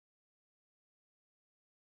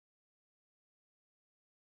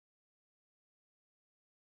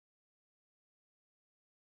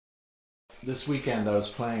This weekend I was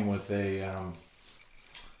playing with a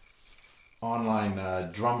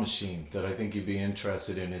online drum machine that I think you'd be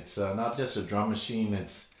interested in. It's not just a drum machine.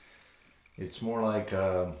 It's more like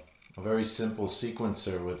a very simple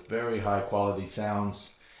sequencer with very high quality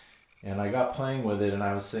sounds. And I got playing with it, and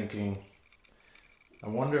I was thinking, I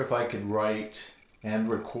wonder if I could write and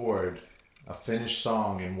record a finished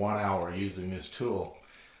song in 1 hour using this tool,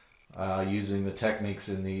 using the techniques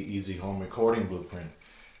in the Easy Home Recording Blueprint.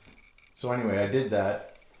 So anyway, I did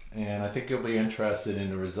that, and I think you'll be interested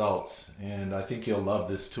in the results, and I think you'll love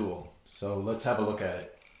this tool. So let's have a look at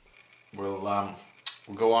it. We'll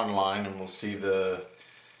go online and we'll see the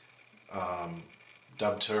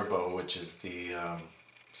Dub Turbo, which is the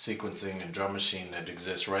sequencing and drum machine that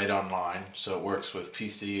exists right online. So it works with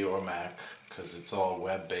PC or Mac because it's all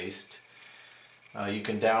web-based. You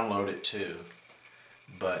can download it too,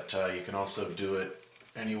 but you can also do it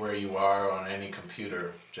anywhere you are on any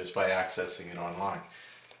computer just by accessing it online.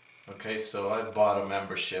 Okay, so I've bought a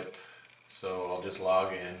membership, so I'll just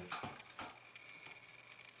log in,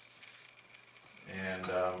 and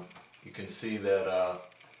you can see that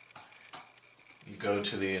you go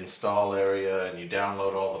to the install area and you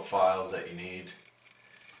download all the files that you need.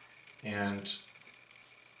 And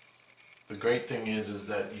the great thing is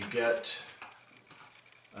that you get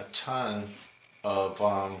a ton of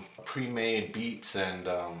pre-made beats and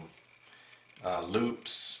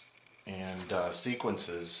loops and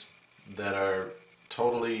sequences that are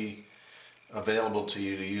totally available to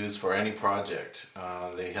you to use for any project.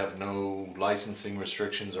 They have no licensing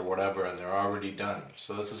restrictions or whatever, and they're already done.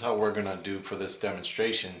 So this is how we're going to do for this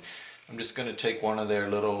demonstration. I'm just going to take one of their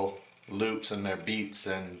little loops and their beats,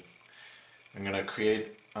 and I'm going to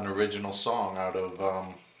create an original song out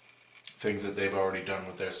of things that they've already done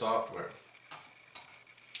with their software.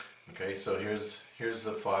 Okay, so here's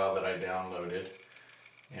the file that I downloaded,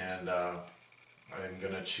 and I'm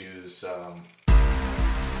going to choose a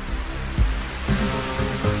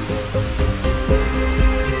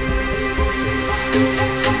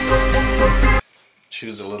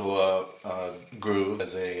little groove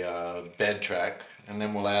as a bed track, and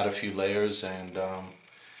then we'll add a few layers, and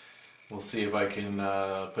we'll see if I can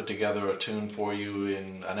put together a tune for you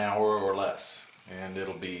in an hour or less. And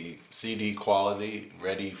it'll be CD quality,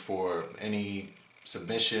 ready for any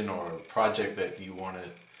submission or project that you want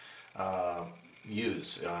to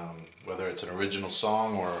use, whether it's an original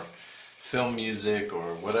song or film music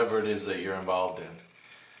or whatever it is that you're involved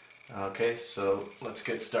in. Okay, so let's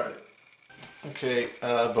get started. Okay,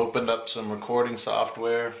 I've opened up some recording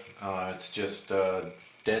software. It's just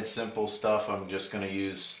dead simple stuff. I'm just going to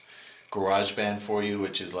use GarageBand for you,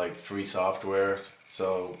 which is like free software.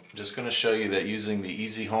 So I'm just going to show you that using the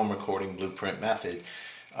Easy Home Recording Blueprint method,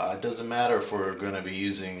 it doesn't matter if we're going to be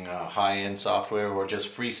using high-end software or just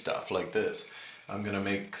free stuff like this. I'm going to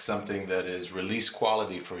make something that is release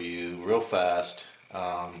quality for you real fast,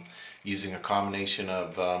 using a combination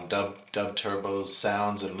of Dub Turbo's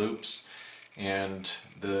sounds and loops and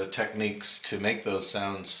the techniques to make those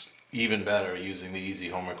sounds even better using the Easy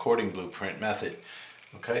Home Recording Blueprint method.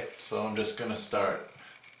 Okay, so I'm just going to start.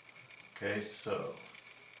 Okay, so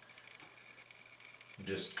I'm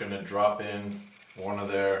just going to drop in one of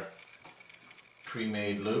their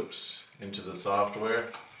pre-made loops into the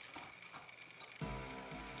software.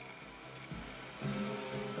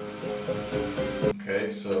 Okay,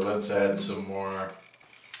 so let's add some more.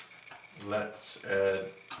 Let's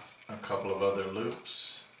add a couple of other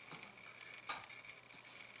loops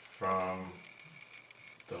from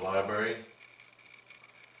the library.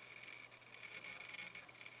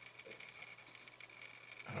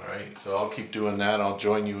 Alright, so I'll keep doing that. I'll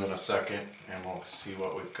join you in a second and we'll see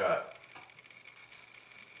what we've got.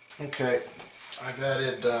 Okay, I've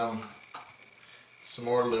added some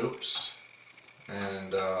more loops,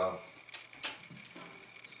 and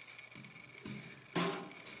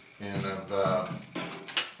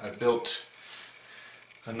I've built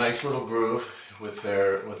a nice little groove with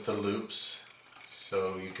the loops.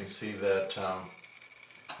 So you can see that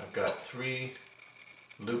I've got 3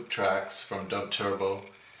 loop tracks from Dub Turbo,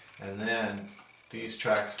 and then these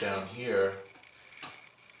tracks down here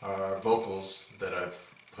are vocals that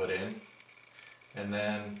I've put in, and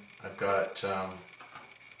then I've got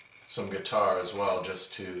some guitar as well,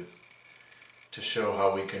 just to show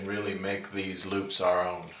how we can really make these loops our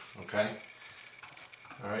own. Okay.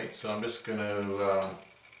 All right. So I'm just gonna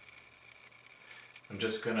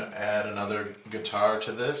add another guitar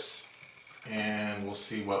to this, and we'll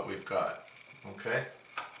see what we've got. Okay.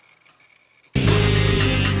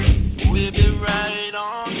 We'll be right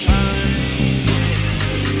on time.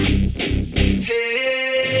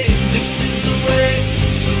 Hey, this is the way,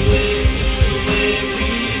 it's the way, it's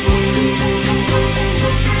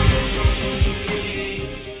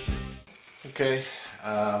Okay,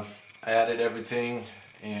 I added everything,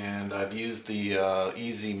 and I've used the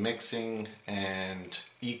easy mixing and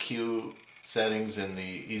EQ settings in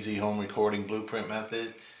the Easy Home Recording Blueprint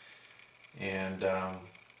method, and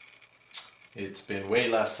it's been way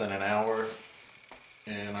less than an hour,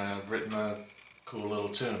 and I've written a cool little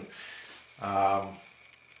tune. I'm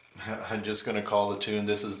just going to call the tune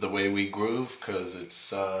 "This Is the Way We Groove" because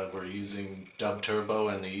it's we're using Dub Turbo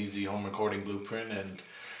and the Easy Home Recording Blueprint, and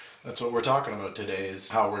that's what we're talking about today,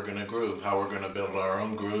 is how we're going to groove, how we're going to build our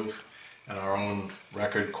own groove and our own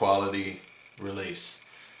record quality release.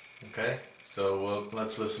 Okay, so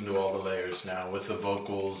let's listen to all the layers now with the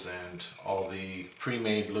vocals and all the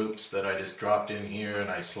pre-made loops that I just dropped in here,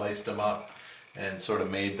 and I sliced them up and sort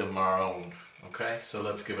of made them our own. Okay, so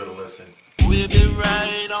let's give it a listen. We'll be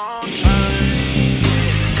right on time.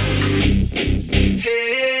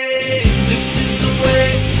 Hey, this is the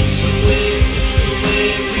way, it's the way, it's the way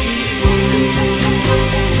we move.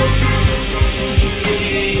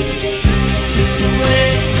 Hey, this is the way,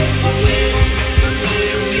 it's the way, it's the way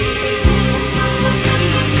we move.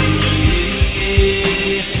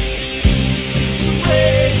 Yeah, this is the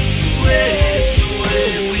way, it's the way, it's the way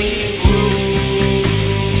we move.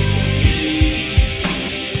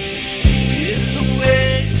 It's the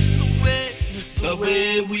way, it's the way, it's the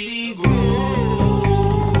way we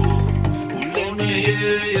grow. Let me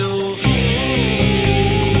hear your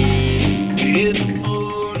in the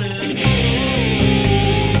morning,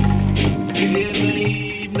 in the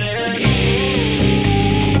evening,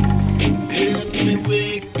 when we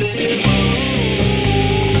wake them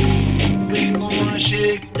up, we gonna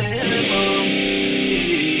shake them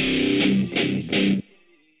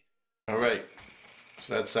up. Alright,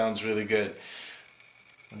 so that sounds really good.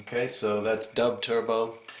 Okay, so that's Dub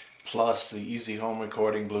Turbo plus the Easy Home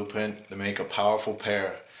Recording Blueprint. They make a powerful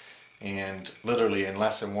pair, and literally in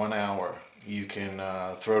less than 1 hour you can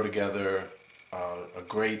throw together a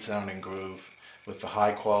great sounding groove with the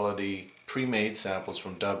high quality pre-made samples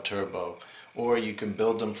from Dub Turbo, or you can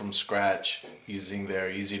build them from scratch using their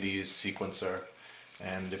easy to use sequencer.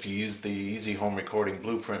 And if you use the Easy Home Recording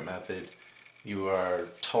Blueprint method, you are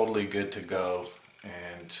totally good to go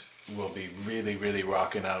and will be really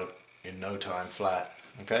rocking out in no time flat.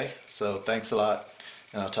 Okay, so thanks a lot,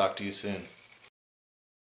 and I'll talk to you soon.